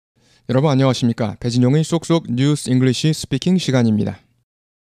여러분 안녕하십니까? 배진용의 쏙쏙 뉴스 잉글리시 스피킹 시간입니다.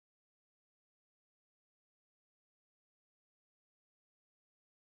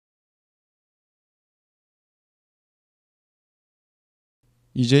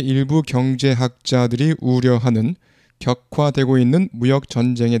 이제 일부 경제학자들이 우려하는 격화되고 있는 무역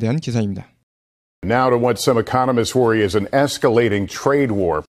전쟁에 대한 기사입니다. Now to what some economists worry is an escalating trade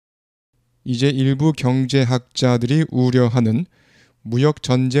war. 이제 일부 경제학자들이 우려하는 무역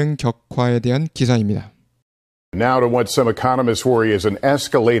전쟁 격화에 대한 기사입니다. Now to what some economists worry is an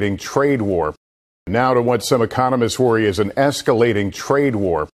escalating trade war. Now to what some economists worry is an escalating trade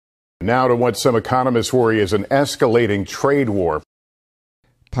war. Now to what some economists worry is an escalating trade war.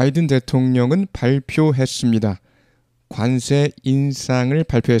 바이든 대통령은 발표했습니다. 관세 인상을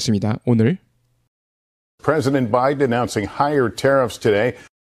발표했습니다. 오늘 President Biden announcing higher tariffs today.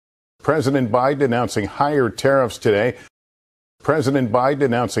 President Biden announcing higher tariffs today. President Biden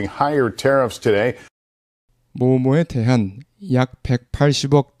announcing higher tariffs today. 모모에 대한 약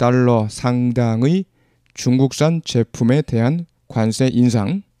 180억 달러 상당의 중국산 제품에 대한 관세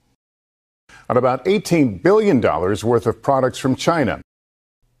인상, On about $18 billion worth of products from China.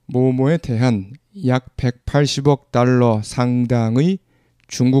 모모에 대한 약 180억 달러 상당의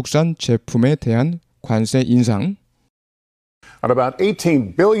중국산 제품에 대한 관세 인상, On about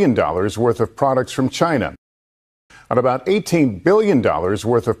 $18 billion worth of products from China. On about $18 billion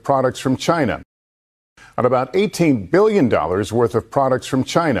worth of products from China. On about $18 billion worth of products from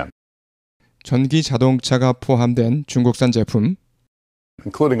China. 전기 자동차가 포함된 중국산 제품,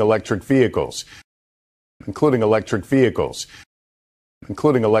 Including electric vehicles. Including electric vehicles.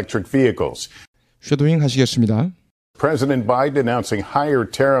 Including electric vehicles. 쉐도잉 하시겠습니다. President Biden announcing higher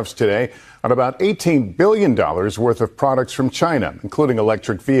tariffs today on about $18 billion worth of products from China, including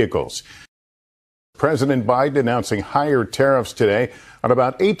electric vehicles. President Biden announcing higher tariffs today on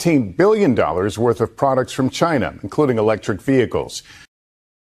about $18 billion worth of products from China, including electric vehicles.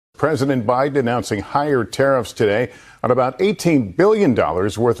 President Biden announcing higher tariffs today on about $18 billion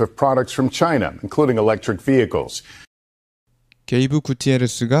worth of products from China, including electric vehicles. 게이브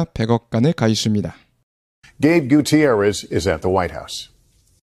구티에르스가 백악관에 가 있습니다. Gabe Gutierrez is at the White House.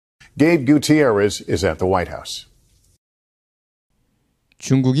 Gabe Gutierrez is at the White House.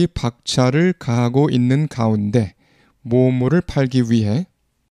 중국이 박차를 가하고 있는 가운데 모모를 팔기 위해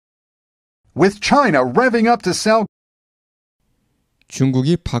With China revving up to sell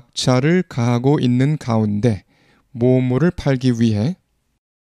중국이 박차를 가하고 있는 가운데 모모를 팔기 위해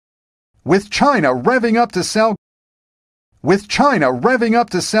With China revving up to sell With China revving up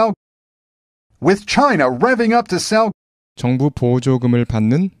to sell With China revving up to sell 정부 보조금을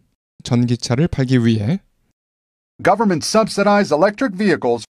받는 전기차를 팔기 위해 Government subsidized electric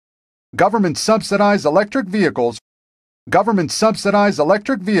vehicles Government subsidized electric vehicles Government subsidized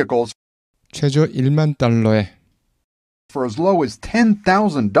electric vehicles 최저 1만 달러에 for as low as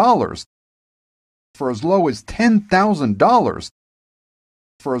 $10,000 for as low as $10,000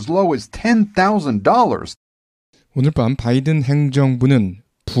 for as low as $10,000 오늘 밤 바이든 행정부는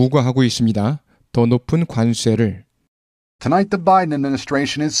부과하고 있습니다. 더 높은 관세를 Tonight the Biden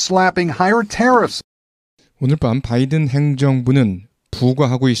administration is slapping higher tariffs 오늘 밤 바이든 행정부는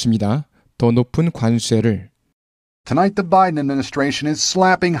부과하고 있습니다. 더 높은 관세를 Tonight the Biden administration is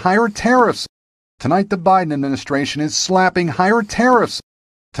slapping higher tariffs Tonight the Biden administration is slapping higher tariffs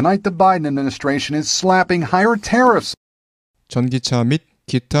Tonight the Biden administration is slapping higher tariffs 전기차 및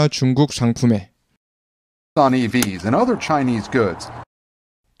기타 중국 상품에 on EVs and other Chinese goods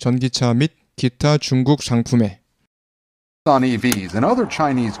전기차 및 기타 중국 상품에 on EVs and other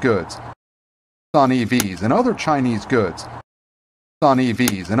Chinese goods on EVs and other Chinese goods on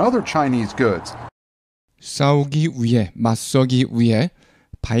EVs and other Chinese goods 싸우기 위해 맞서기 위해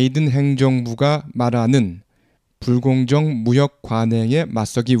바이든 행정부가 말하는 불공정 무역 관행에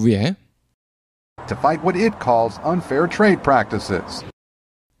맞서기 위해 to fight what it calls unfair trade practices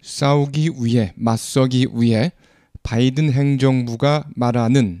싸우기 위해 맞서기 위해 바이든 행정부가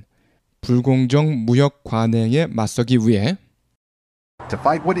말하는 불공정 무역 관행에 맞서기 위해 to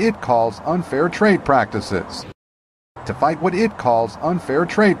fight what it calls unfair trade practices to fight what it calls unfair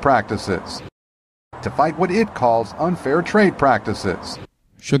trade practices to fight what it calls unfair trade practices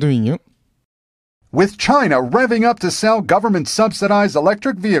쉐도잉요. With China revving up to sell government-subsidized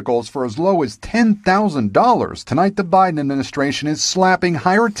electric vehicles for as low as $10,000, tonight the Biden administration is slapping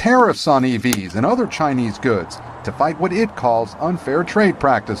higher tariffs on EVs and other Chinese goods to fight what it calls unfair trade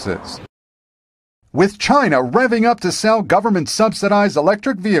practices. With China revving up to sell government-subsidized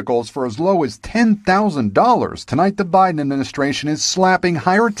electric vehicles for as low as $10,000, tonight the Biden administration is slapping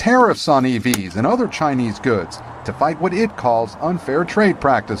higher tariffs on EVs and other Chinese goods to fight what it calls unfair trade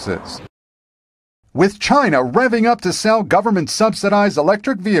practices. With China revving up to sell government-subsidized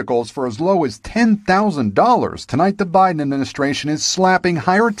electric vehicles for as low as $10,000, tonight the Biden administration is slapping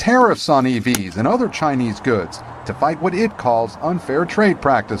higher tariffs on EVs and other Chinese goods to fight what it calls unfair trade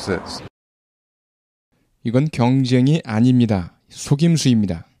practices. 이건 경쟁이 아닙니다.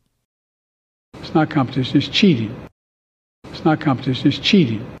 속임수입니다. It's not competition, it's cheating. It's not competition, it's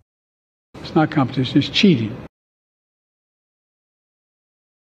cheating. It's not competition, it's cheating.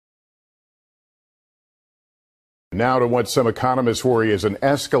 Now to what some economists worry is an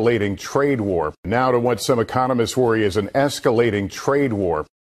escalating trade war. Now to what some economists worry is an escalating trade war.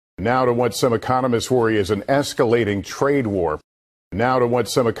 Now to what some economists worry is an escalating trade war. Now to what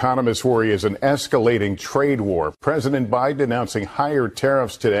some economists worry is an escalating trade war. President Biden announcing higher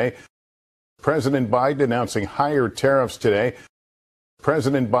tariffs today. President Biden announcing higher tariffs today.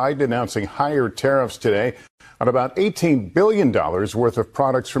 President Biden announcing higher tariffs today on about $18 billion worth of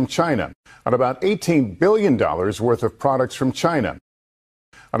products from China. On about $18 billion worth of products from China.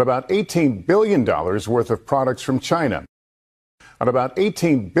 On about $18 billion worth of products from China. On about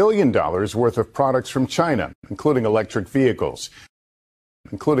 $18 billion worth of products from China, including electric vehicles.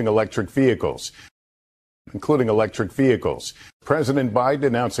 Including electric vehicles. Including electric vehicles. President Biden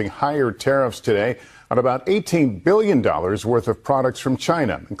announcing higher tariffs today on about $18 billion worth of products from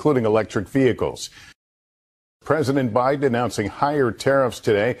China, including electric vehicles. President Biden announcing higher tariffs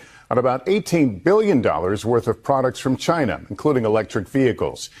today on about $18 billion worth of products from China, including electric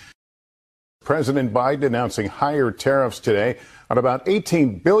vehicles. President Biden announcing higher tariffs today on about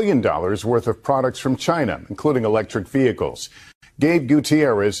 $18 billion worth of products from China, including electric vehicles. Gabe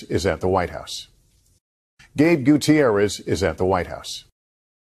Gutierrez is at the White House. Gabe Gutierrez is at the White House.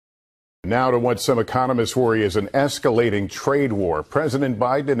 Now to what some economists worry is an escalating trade war. President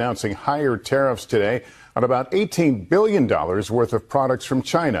Biden announcing higher tariffs today on about $18 billion worth of products from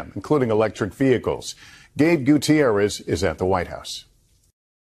China, including electric vehicles. Gabe Gutierrez is at the White House.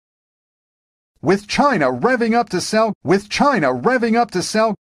 With China revving up to sell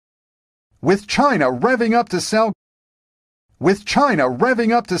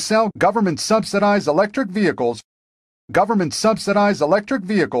government-subsidized electric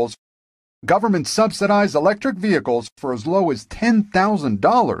vehicles for as low as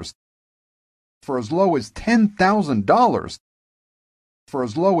 $10,000. For as low as $10,000. For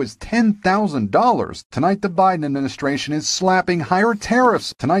as low as $10,000. Tonight the Biden administration is slapping higher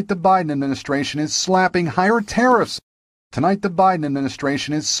tariffs. Tonight the Biden administration is slapping higher tariffs. Tonight the Biden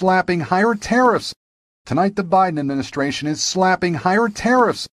administration is slapping higher tariffs. Tonight the Biden administration is slapping higher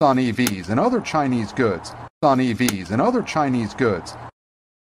tariffs on EVs and other Chinese goods. On EVs and other Chinese goods.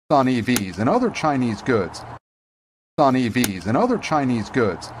 On EVs and other Chinese goods. On EVs and other Chinese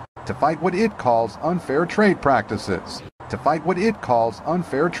goods to fight what it calls unfair trade practices. To fight what it calls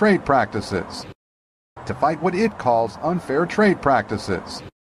unfair trade practices. To fight what it calls unfair trade practices.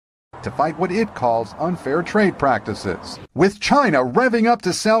 To fight what it calls unfair trade practices. With China revving up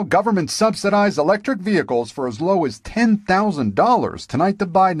to sell government-subsidized electric vehicles for as low as $10,000, tonight the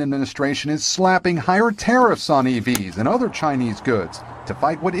Biden administration is slapping higher tariffs on EVs and other Chinese goods to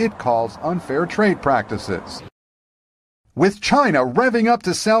fight what it calls unfair trade practices. With China revving up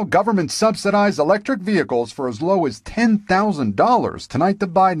to sell government-subsidized electric vehicles for as low as $10,000, tonight the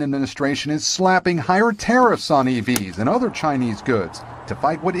Biden administration is slapping higher tariffs on EVs and other Chinese goods to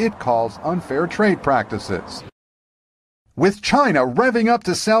fight what it calls unfair trade practices. With China revving up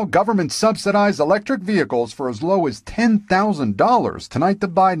to sell government-subsidized electric vehicles for as low as $10,000, tonight the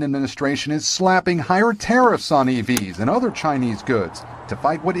Biden administration is slapping higher tariffs on EVs and other Chinese goods to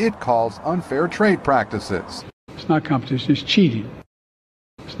fight what it calls unfair trade practices. It's not competition, it's cheating.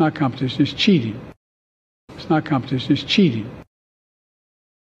 It's not competition, it's cheating. It's not competition, it's cheating.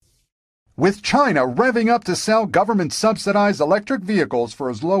 With China revving up to sell government-subsidized electric vehicles for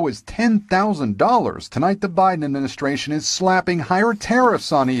as low as $10,000, tonight the Biden administration is slapping higher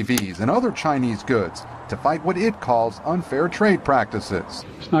tariffs on EVs and other Chinese goods to fight what it calls unfair trade practices.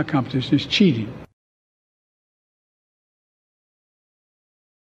 It's not competition, it's cheating.